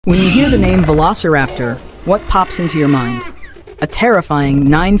When you hear the name Velociraptor, what pops into your mind? A terrifying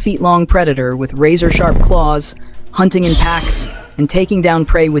 9-feet-long predator with razor-sharp claws, hunting in packs, and taking down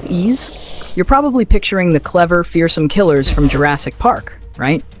prey with ease? You're probably picturing the clever, fearsome killers from Jurassic Park,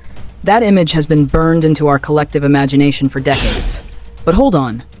 right? That image has been burned into our collective imagination for decades. But hold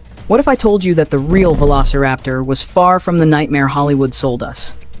on, what if I told you that the real Velociraptor was far from the nightmare Hollywood sold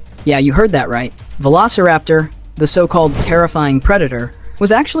us? Yeah, you heard that right. Velociraptor, the so-called terrifying predator,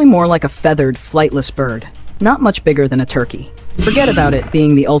 was actually more like a feathered, flightless bird, not much bigger than a turkey. Forget about it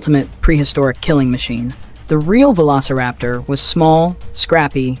being the ultimate prehistoric killing machine. The real Velociraptor was small,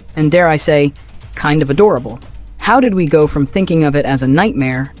 scrappy, and dare I say, kind of adorable. How did we go from thinking of it as a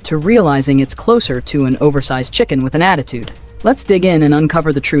nightmare to realizing it's closer to an oversized chicken with an attitude? Let's dig in and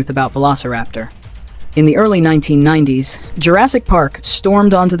uncover the truth about Velociraptor. In the early 1990s, Jurassic Park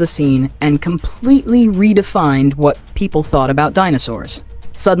stormed onto the scene and completely redefined what people thought about dinosaurs.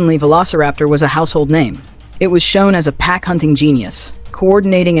 Suddenly, Velociraptor was a household name. It was shown as a pack-hunting genius,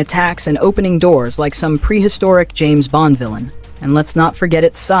 coordinating attacks and opening doors like some prehistoric James Bond villain. And let's not forget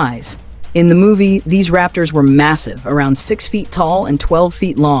its size. In the movie, these raptors were massive, around 6 feet tall and 12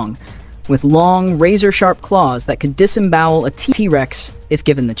 feet long, with long, razor-sharp claws that could disembowel a T-Rex if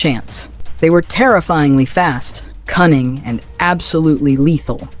given the chance. They were terrifyingly fast, cunning, and absolutely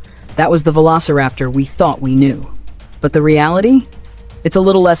lethal. That was the Velociraptor we thought we knew. But the reality? It's a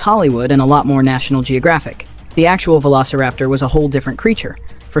little less Hollywood and a lot more National Geographic. The actual Velociraptor was a whole different creature.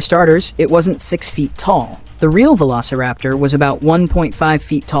 For starters, it wasn't 6 feet tall. The real Velociraptor was about 1.5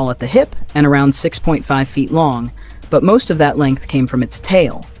 feet tall at the hip and around 6.5 feet long, but most of that length came from its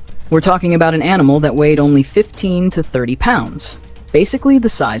tail. We're talking about an animal that weighed only 15 to 30 pounds, basically the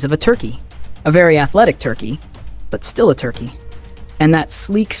size of a turkey. A very athletic turkey, but still a turkey. And that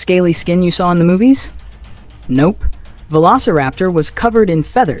sleek, scaly skin you saw in the movies? Nope. Velociraptor was covered in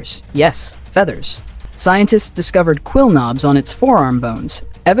feathers. Yes, feathers. Scientists discovered quill knobs on its forearm bones,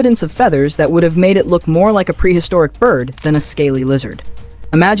 evidence of feathers that would have made it look more like a prehistoric bird than a scaly lizard.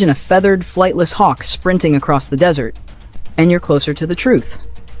 Imagine a feathered, flightless hawk sprinting across the desert, and you're closer to the truth.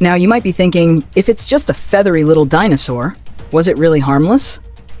 Now, you might be thinking, if it's just a feathery little dinosaur, was it really harmless?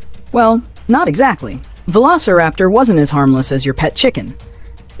 Well, not exactly. Velociraptor wasn't as harmless as your pet chicken.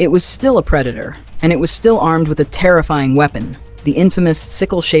 It was still a predator, and it was still armed with a terrifying weapon, the infamous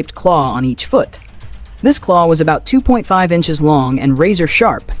sickle-shaped claw on each foot. This claw was about 2.5 inches long and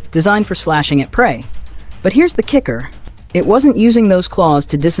razor-sharp, designed for slashing at prey. But here's the kicker. It wasn't using those claws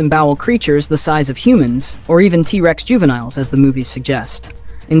to disembowel creatures the size of humans, or even T-Rex juveniles, as the movies suggest.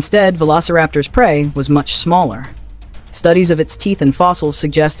 Instead, Velociraptor's prey was much smaller. Studies of its teeth and fossils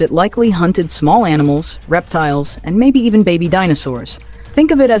suggest it likely hunted small animals, reptiles, and maybe even baby dinosaurs.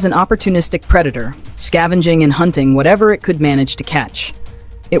 Think of it as an opportunistic predator, scavenging and hunting whatever it could manage to catch.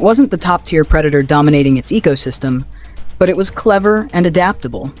 It wasn't the top-tier predator dominating its ecosystem, but it was clever and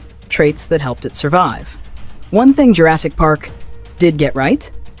adaptable, traits that helped it survive. One thing Jurassic Park did get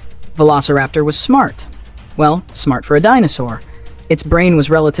right: Velociraptor was smart. Well, smart for a dinosaur. Its brain was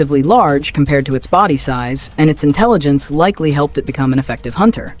relatively large compared to its body size, and its intelligence likely helped it become an effective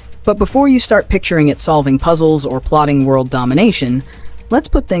hunter. But before you start picturing it solving puzzles or plotting world domination, let's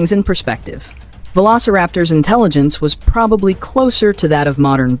put things in perspective. Velociraptor's intelligence was probably closer to that of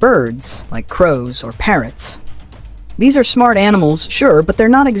modern birds, like crows or parrots. These are smart animals, sure, but they're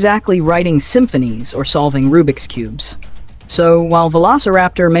not exactly writing symphonies or solving Rubik's Cubes. So, while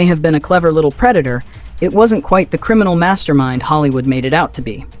Velociraptor may have been a clever little predator, it wasn't quite the criminal mastermind Hollywood made it out to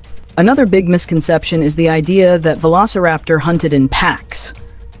be. Another big misconception is the idea that Velociraptor hunted in packs.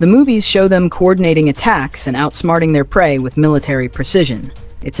 The movies show them coordinating attacks and outsmarting their prey with military precision.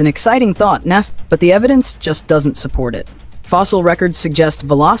 It's an exciting thought, but the evidence just doesn't support it. Fossil records suggest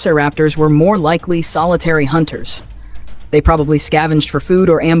Velociraptors were more likely solitary hunters. They probably scavenged for food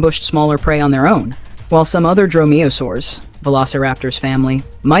or ambushed smaller prey on their own, while some other dromaeosaurs, Velociraptor's family,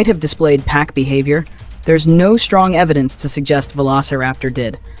 might have displayed pack behavior. There's no strong evidence to suggest Velociraptor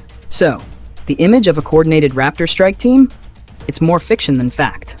did. So, the image of a coordinated raptor strike team? It's more fiction than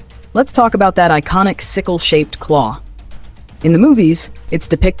fact. Let's talk about that iconic sickle-shaped claw. In the movies, it's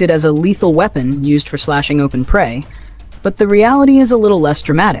depicted as a lethal weapon used for slashing open prey, but the reality is a little less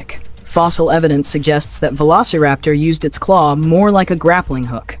dramatic. Fossil evidence suggests that Velociraptor used its claw more like a grappling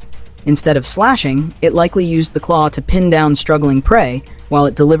hook. Instead of slashing, it likely used the claw to pin down struggling prey while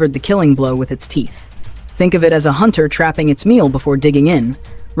it delivered the killing blow with its teeth. Think of it as a hunter trapping its meal before digging in,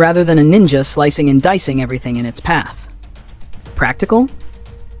 rather than a ninja slicing and dicing everything in its path. Practical?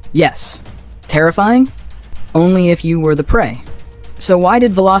 Yes. Terrifying? Only if you were the prey. So why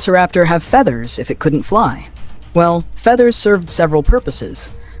did Velociraptor have feathers if it couldn't fly? Well, feathers served several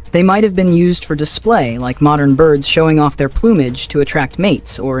purposes. They might have been used for display, like modern birds showing off their plumage to attract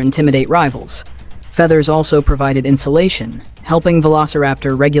mates or intimidate rivals. Feathers also provided insulation, helping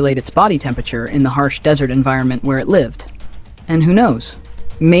Velociraptor regulate its body temperature in the harsh desert environment where it lived. And who knows?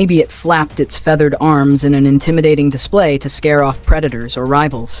 Maybe it flapped its feathered arms in an intimidating display to scare off predators or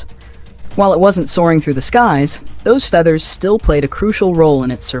rivals. While it wasn't soaring through the skies, those feathers still played a crucial role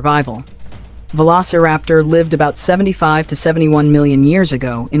in its survival. Velociraptor lived about 75 to 71 million years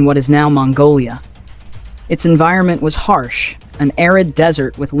ago in what is now Mongolia. Its environment was harsh, an arid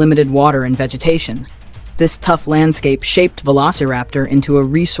desert with limited water and vegetation. This tough landscape shaped Velociraptor into a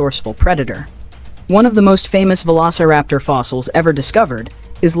resourceful predator. One of the most famous Velociraptor fossils ever discovered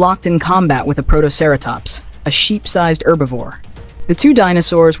is locked in combat with a Protoceratops, a sheep-sized herbivore. The two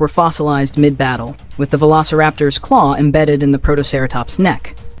dinosaurs were fossilized mid-battle, with the Velociraptor's claw embedded in the Protoceratops'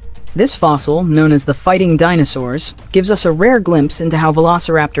 neck. This fossil, known as the fighting dinosaurs, gives us a rare glimpse into how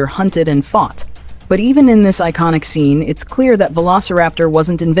Velociraptor hunted and fought. But even in this iconic scene, it's clear that Velociraptor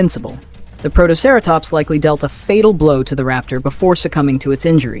wasn't invincible. The Protoceratops likely dealt a fatal blow to the raptor before succumbing to its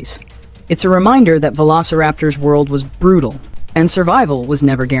injuries. It's a reminder that Velociraptor's world was brutal, and survival was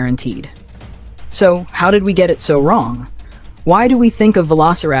never guaranteed. So, how did we get it so wrong? Why do we think of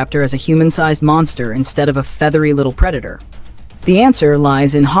Velociraptor as a human-sized monster instead of a feathery little predator? The answer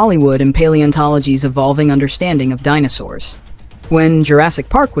lies in Hollywood and paleontology's evolving understanding of dinosaurs. When Jurassic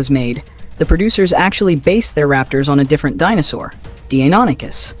Park was made, the producers actually based their raptors on a different dinosaur,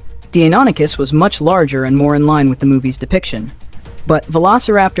 Deinonychus. Deinonychus was much larger and more in line with the movie's depiction. But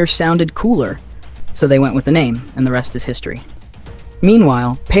Velociraptor sounded cooler, so they went with the name, and the rest is history.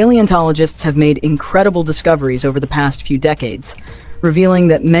 Meanwhile, paleontologists have made incredible discoveries over the past few decades, revealing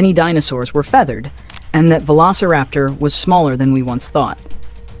that many dinosaurs were feathered, and that Velociraptor was smaller than we once thought.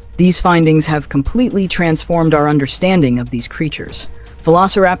 These findings have completely transformed our understanding of these creatures.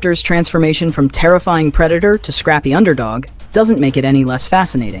 Velociraptor's transformation from terrifying predator to scrappy underdog doesn't make it any less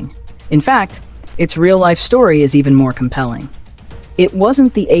fascinating. In fact, its real-life story is even more compelling. It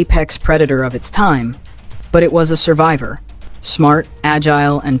wasn't the apex predator of its time, but it was a survivor, smart,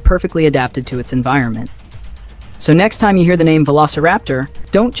 agile, and perfectly adapted to its environment. So next time you hear the name Velociraptor,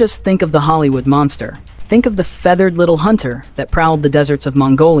 don't just think of the Hollywood monster. Think of the feathered little hunter that prowled the deserts of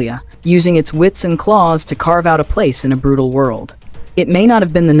Mongolia, using its wits and claws to carve out a place in a brutal world. It may not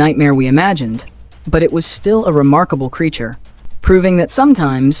have been the nightmare we imagined, but it was still a remarkable creature, proving that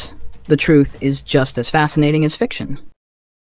sometimes the truth is just as fascinating as fiction.